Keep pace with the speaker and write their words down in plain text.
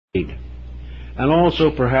and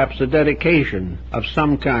also perhaps a dedication of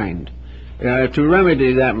some kind to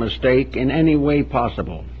remedy that mistake in any way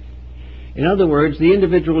possible. In other words, the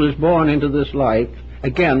individual is born into this life,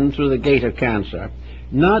 again through the gate of cancer,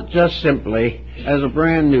 not just simply as a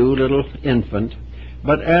brand new little infant,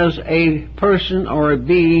 but as a person or a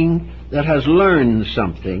being that has learned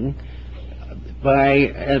something by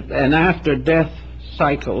an after-death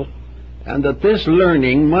cycle, and that this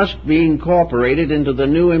learning must be incorporated into the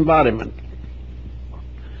new embodiment.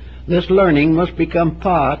 This learning must become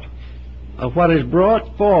part of what is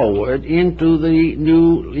brought forward into the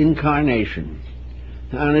new incarnation.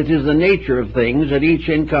 And it is the nature of things that each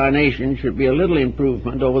incarnation should be a little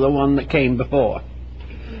improvement over the one that came before.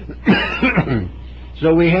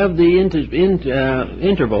 So we have the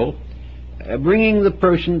interval bringing the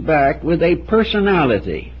person back with a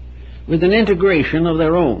personality, with an integration of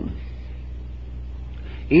their own.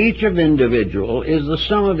 Each individual is the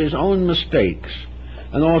sum of his own mistakes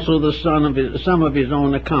and also the sum of his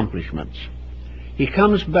own accomplishments. He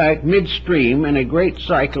comes back midstream in a great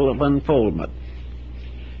cycle of unfoldment.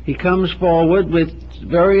 He comes forward with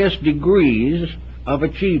various degrees of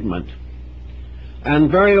achievement. And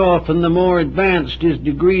very often the more advanced his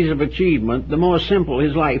degrees of achievement, the more simple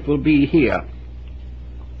his life will be here.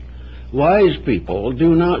 Wise people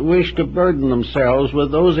do not wish to burden themselves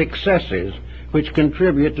with those excesses which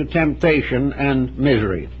contribute to temptation and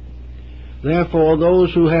misery. Therefore,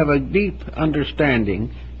 those who have a deep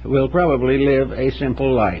understanding will probably live a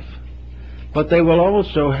simple life. But they will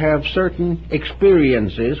also have certain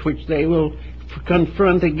experiences which they will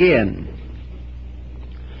confront again.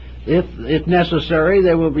 If necessary,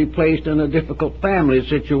 they will be placed in a difficult family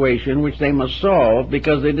situation which they must solve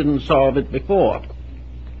because they didn't solve it before.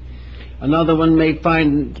 Another one may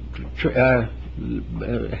find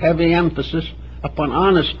heavy emphasis upon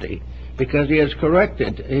honesty because he has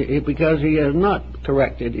not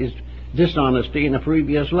corrected his dishonesty in a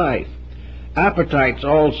previous life. Appetites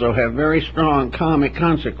also have very strong karmic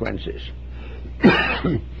consequences,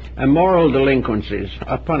 and moral delinquencies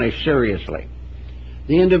are punished seriously.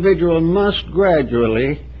 The individual must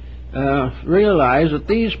gradually realize that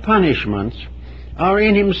these punishments are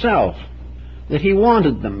in himself, that he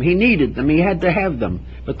wanted them, he needed them, he had to have them,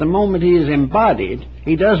 but the moment he is embodied,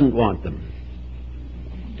 he doesn't want them.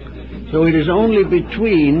 So it is only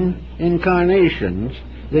between incarnations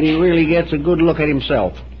that he really gets a good look at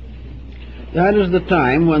himself. That is the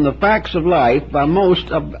time when the facts of life are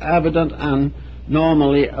most evident and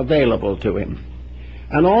normally available to him.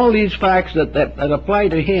 And all these facts that apply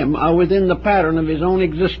to him are within the pattern of his own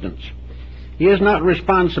existence. He is not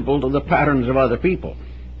responsible to the patterns of other people.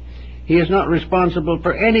 He is not responsible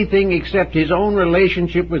for anything except his own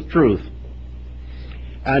relationship with truth,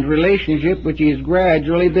 and relationship which he is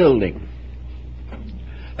gradually building.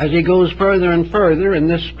 As he goes further and further in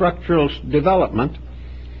this structural development,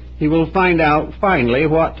 he will find out finally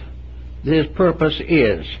what his purpose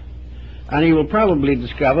is. And he will probably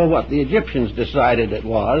discover what the Egyptians decided it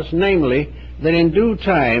was, namely, that in due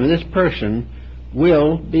time this person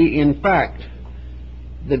will be in fact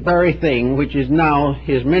the very thing which is now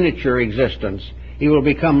his miniature existence. He will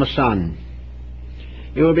become a sun.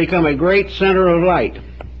 He will become a great center of light.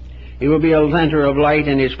 He will be a center of light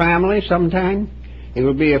in his family sometime. He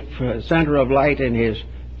will be a center of light in his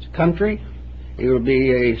country. He will be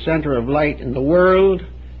a center of light in the world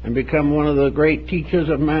and become one of the great teachers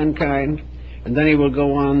of mankind. And then he will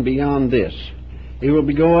go on beyond this. He will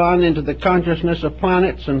go on into the consciousness of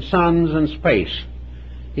planets and suns and space.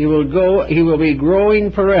 He will be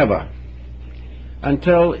growing forever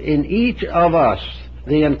until in each of us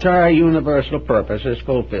the entire universal purpose is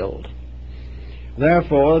fulfilled.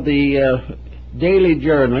 Therefore, the daily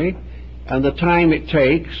journey and the time it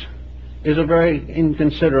takes is a very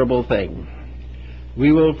inconsiderable thing.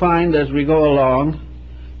 We will find as we go along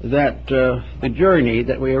that the journey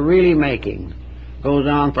that we are really making goes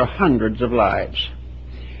on for hundreds of lives.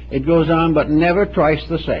 It goes on, but never twice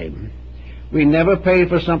the same. We never pay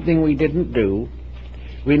for something we didn't do.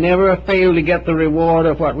 We never fail to get the reward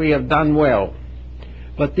of what we have done well.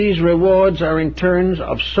 But these rewards are in terms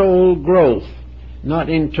of soul growth, not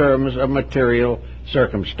in terms of material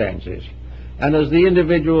circumstances. And as the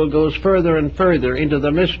individual goes further and further into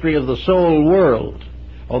the mystery of the soul world,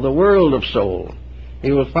 or the world of soul,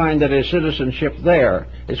 he will find that his citizenship there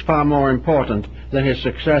is far more important than his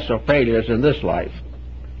success or failures in this life.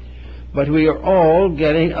 But we are all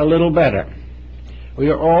getting a little better. We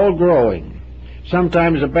are all growing.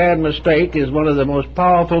 Sometimes a bad mistake is one of the most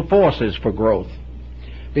powerful forces for growth,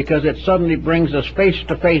 because it suddenly brings us face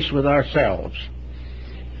to face with ourselves.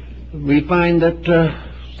 We find that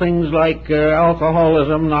things like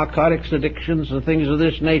alcoholism, narcotics addictions, and things of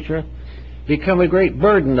this nature become a great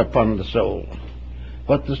burden upon the soul.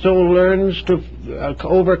 But the soul learns to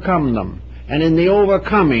overcome them, and in the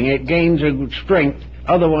overcoming it gains a strength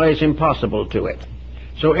otherwise impossible to it.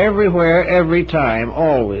 So everywhere, every time,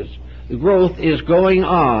 always, the growth is going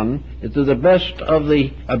on to the best of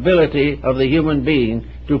the ability of the human being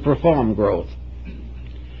to perform growth.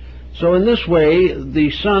 So in this way, the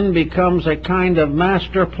sun becomes a kind of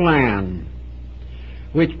master plan,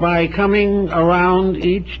 which by coming around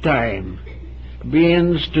each time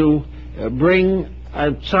begins to bring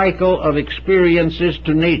a cycle of experiences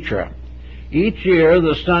to nature. Each year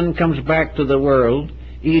the sun comes back to the world.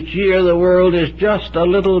 Each year the world is just a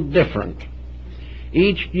little different.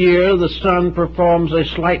 Each year the sun performs a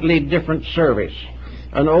slightly different service,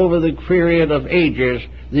 and over the period of ages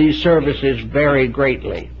these services vary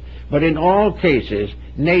greatly. But in all cases,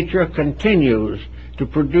 nature continues to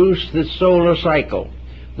produce this solar cycle,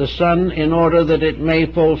 the sun, in order that it may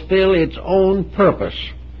fulfill its own purpose.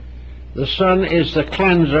 The sun is the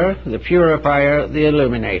cleanser, the purifier, the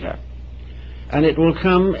illuminator. And it will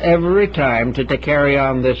come every time to carry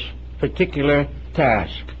on this particular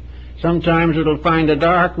task. Sometimes it will find a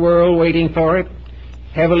dark world waiting for it,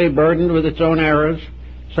 heavily burdened with its own errors.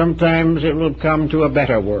 Sometimes it will come to a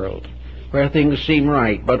better world, where things seem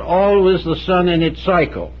right. But always the sun in its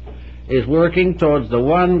cycle is working towards the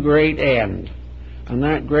one great end. And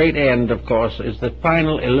that great end, of course, is the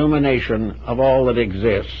final illumination of all that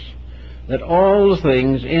exists. That all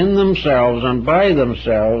things in themselves and by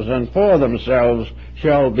themselves and for themselves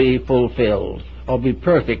shall be fulfilled, or be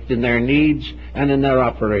perfect in their needs and in their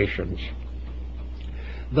operations.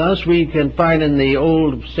 Thus we can find in the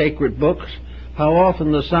old sacred books how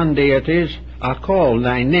often the sun deities are called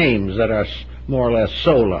by names that are more or less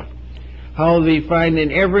solar. How we find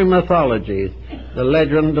in every mythology the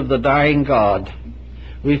legend of the dying god.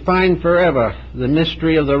 We find forever the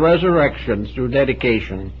mystery of the resurrection through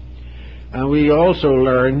dedication. And we also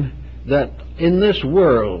learn that in this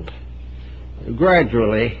world,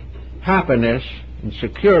 gradually, happiness and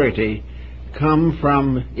security come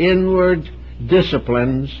from inward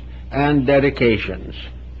disciplines and dedications.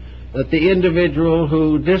 That the individual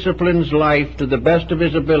who disciplines life to the best of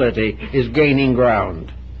his ability is gaining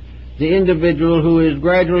ground. The individual who is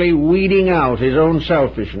gradually weeding out his own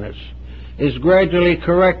selfishness, is gradually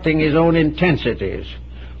correcting his own intensities,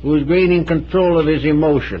 who is gaining control of his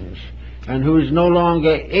emotions, and who is no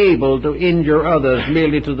longer able to injure others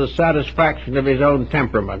merely to the satisfaction of his own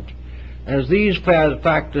temperament. As these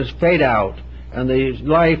factors fade out and the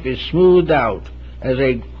life is smoothed out as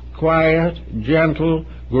a quiet, gentle,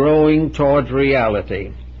 growing towards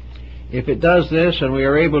reality. If it does this and we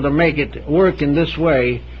are able to make it work in this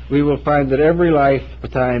way, we will find that every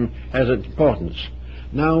lifetime has importance.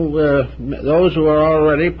 Now, those who are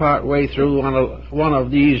already part way through one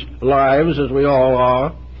of these lives, as we all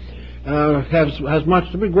are, has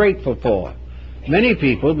much to be grateful for. Many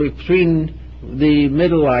people between the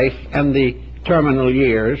middle life and the terminal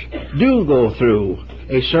years do go through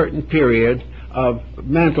a certain period of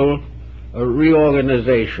mental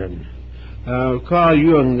reorganization. Carl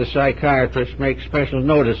Jung, the psychiatrist, makes special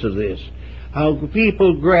notice of this. How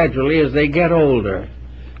people gradually, as they get older,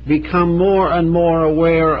 become more and more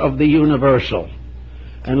aware of the universal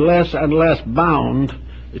and less bound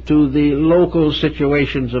to the local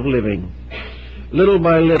situations of living. Little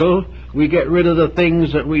by little, we get rid of the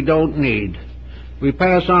things that we don't need. We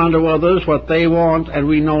pass on to others what they want and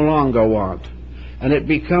we no longer want. And it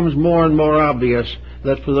becomes more and more obvious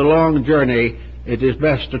that for the long journey it is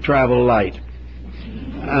best to travel light.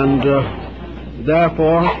 And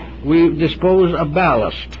therefore we dispose of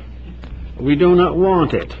ballast. We do not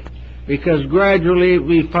want it, because gradually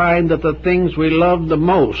we find that the things we love the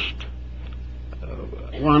most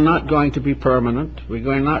are not going to be permanent. We're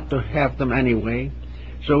going not to have them anyway,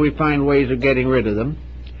 so we find ways of getting rid of them.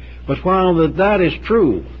 But while that is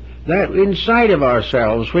true, that inside of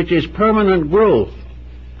ourselves, which is permanent growth,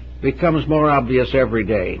 becomes more obvious every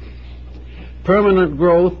day. Permanent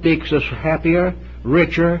growth makes us happier,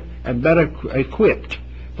 richer, and better equipped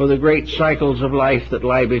for the great cycles of life that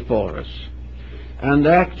lie before us. And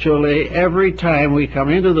actually, every time we come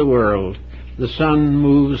into the world, the sun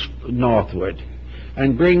moves northward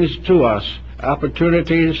and brings to us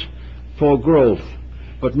opportunities for growth.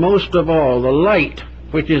 But most of all, the light,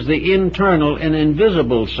 which is the internal and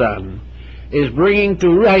invisible sun, is bringing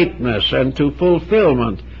to ripeness and to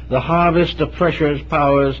fulfillment the harvest of precious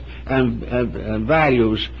powers and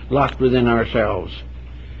values locked within ourselves.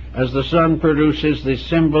 As the sun produces the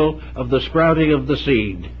symbol of the sprouting of the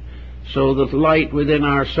seed, so that light within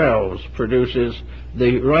ourselves produces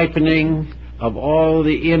the ripening of all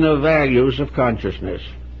the inner values of consciousness.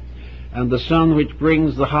 And the sun which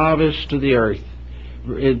brings the harvest to the earth,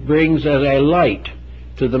 it brings as a light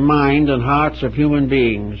to the mind and hearts of human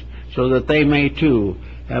beings, so that they may too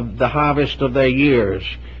have the harvest of their years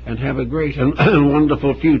and have a great and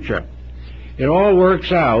wonderful future. It all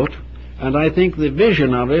works out, and I think the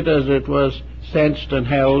vision of it, as it was sensed and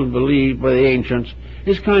held and believed by the ancients,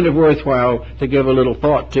 is kind of worthwhile to give a little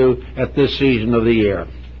thought to at this season of the year.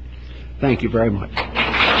 Thank you very much.